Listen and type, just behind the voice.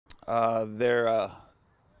Their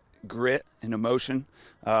grit and emotion,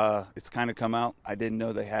 it's kind of come out. I didn't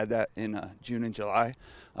know they had that in June and July.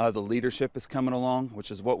 The leadership is coming along,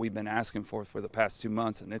 which is what we've been asking for the past 2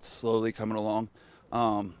 months, and it's slowly coming along.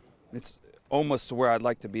 It's almost to where I'd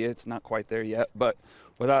like to be. It's not quite there yet, but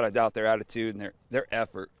without a doubt, their attitude and their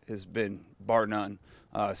effort has been bar none,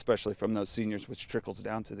 especially from those seniors, which trickles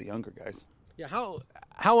down to the younger guys. Yeah,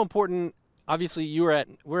 how important? Obviously, we're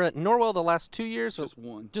at Norwell the last 2 years. Just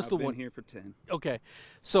one. Just I've the been one. here for 10. Okay,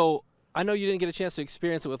 so I know you didn't get a chance to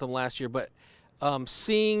experience it with them last year, but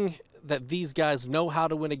seeing that these guys know how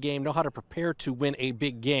to win a game, know how to prepare to win a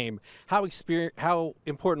big game, how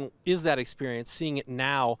important is that experience, seeing it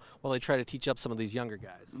now while they try to teach up some of these younger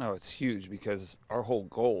guys? No, it's huge because our whole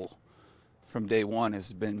goal from day one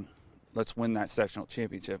has been, let's win that sectional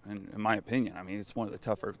championship. And in my opinion, I mean, it's one of the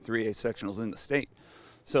tougher 3A sectionals in the state.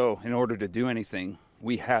 So in order to do anything,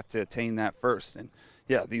 we have to attain that first. And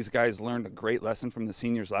yeah, these guys learned a great lesson from the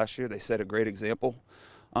seniors last year. They set a great example.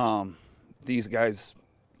 These guys,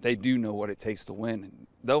 they do know what it takes to win. And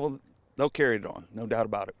they'll carry it on, no doubt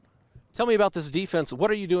about it. Tell me about this defense.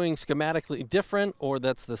 What are you doing schematically different, or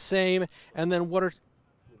that's the same? And then what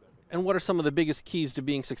are some of the biggest keys to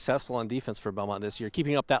being successful on defense for Bellmont this year,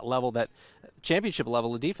 keeping up that level, that championship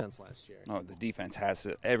level of defense last year? Oh, the defense has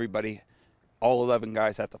to. Everybody, all 11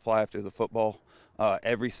 guys have to fly after the football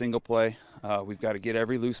every single play. We've got to get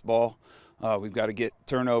every loose ball. We've got to get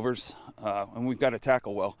turnovers, and we've got to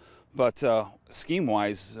tackle well. But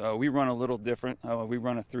scheme-wise, we run a little different. We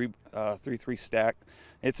run a 3-3 stack.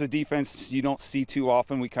 It's a defense you don't see too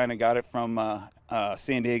often. We kind of got it from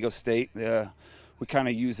San Diego State. We kind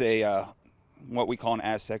of use what we call an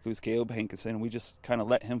Aztec, who's Caleb Hankinson, and we just kind of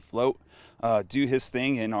let him float, do his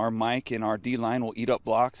thing, and our Mike and our D-line will eat up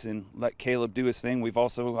blocks and let Caleb do his thing. We've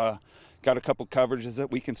also got a couple coverages that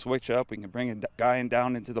we can switch up. We can bring a guy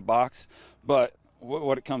down into the box. But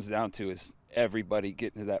what it comes down to is everybody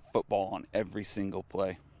getting to that football on every single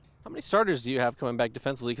play. How many starters do you have coming back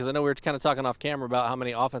defensively? Because I know we were kind of talking off camera about how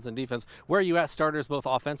many offense and defense. Where are you at starters both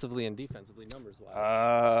offensively and defensively,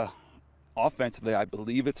 numbers-wise? Offensively, I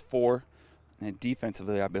believe it's 4. And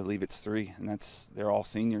defensively, I believe it's 3. And they're all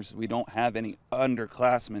seniors. We don't have any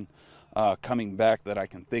underclassmen coming back that I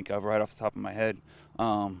can think of right off the top of my head.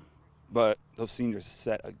 But those seniors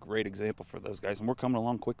set a great example for those guys, and we're coming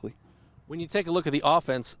along quickly. When you take a look at the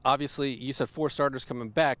offense, obviously you said 4 starters coming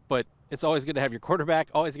back, but it's always good to have your quarterback,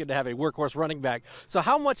 always good to have a workhorse running back. So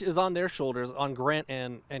how much is on their shoulders, on Grant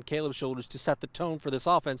and Caleb's shoulders, to set the tone for this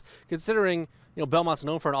offense, considering Bellmont's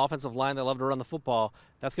known for an offensive line that love to run the football?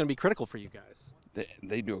 That's going to be critical for you guys.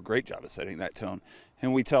 They do a great job of setting that tone.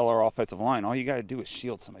 And we tell our offensive line, all you got to do is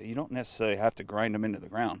shield somebody. You don't necessarily have to grind them into the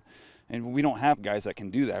ground. And we don't have guys that can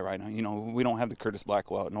do that right now. We don't have the Curtis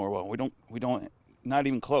Blackwell at Norwell. We don't, not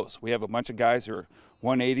even close. We have a bunch of guys who are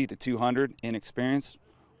 180 to 200 in experience.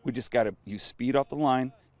 We just got to use speed off the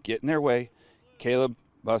line, get in their way. Caleb,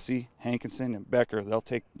 Bussey, Hankinson, and Becker, they'll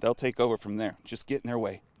take over from there. Just get in their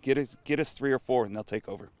way. Get us 3 or 4, and they'll take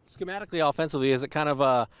over. Schematically, offensively, is it kind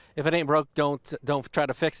of if it ain't broke, don't try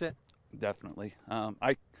to fix it? Definitely.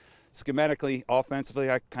 Schematically, offensively,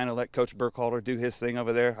 I kind of let Coach Burkhalter do his thing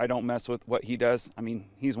over there. I don't mess with what he does. I mean,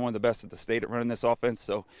 he's one of the best at the state at running this offense,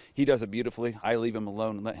 so he does it beautifully. I leave him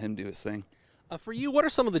alone and let him do his thing. For you, what are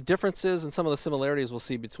some of the differences and some of the similarities we'll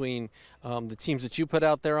see between the teams that you put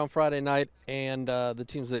out there on Friday night and the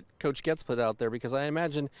teams that Coach Getz put out there? Because I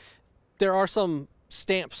imagine there are some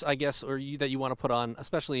stamps, I guess, that you want to put on,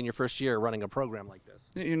 especially in your first year running a program like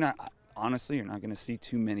this. Honestly, you're not going to see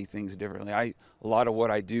too many things differently. A lot of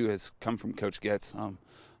what I do has come from Coach Getz.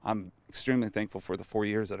 I'm extremely thankful for the 4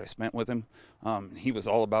 years that I spent with him. He was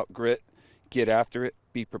all about grit, get after it,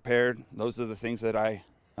 be prepared. Those are the things that I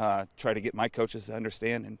try to get my coaches to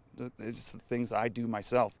understand, and it's the things I do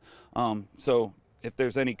myself. So if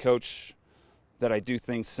there's any coach that I do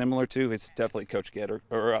things similar to, it's definitely Coach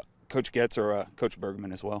Getz or Coach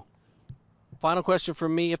Bergman as well. Final question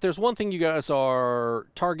from me. If there's one thing you guys are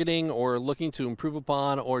targeting or looking to improve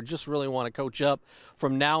upon or just really want to coach up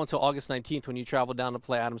from now until August 19th when you travel down to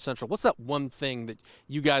play Adams Central, what's that one thing that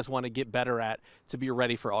you guys want to get better at to be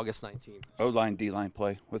ready for August 19th? O-line, D-line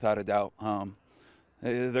play, without a doubt.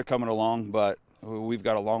 They're coming along, but we've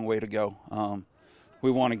got a long way to go.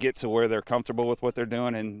 We want to get to where they're comfortable with what they're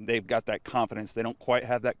doing, and they've got that confidence. They don't quite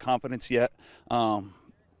have that confidence yet.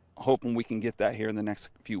 Hoping we can get that here in the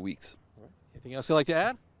next few weeks. Anything else you'd like to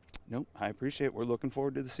add? Nope, I appreciate it. We're looking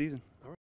forward to the season.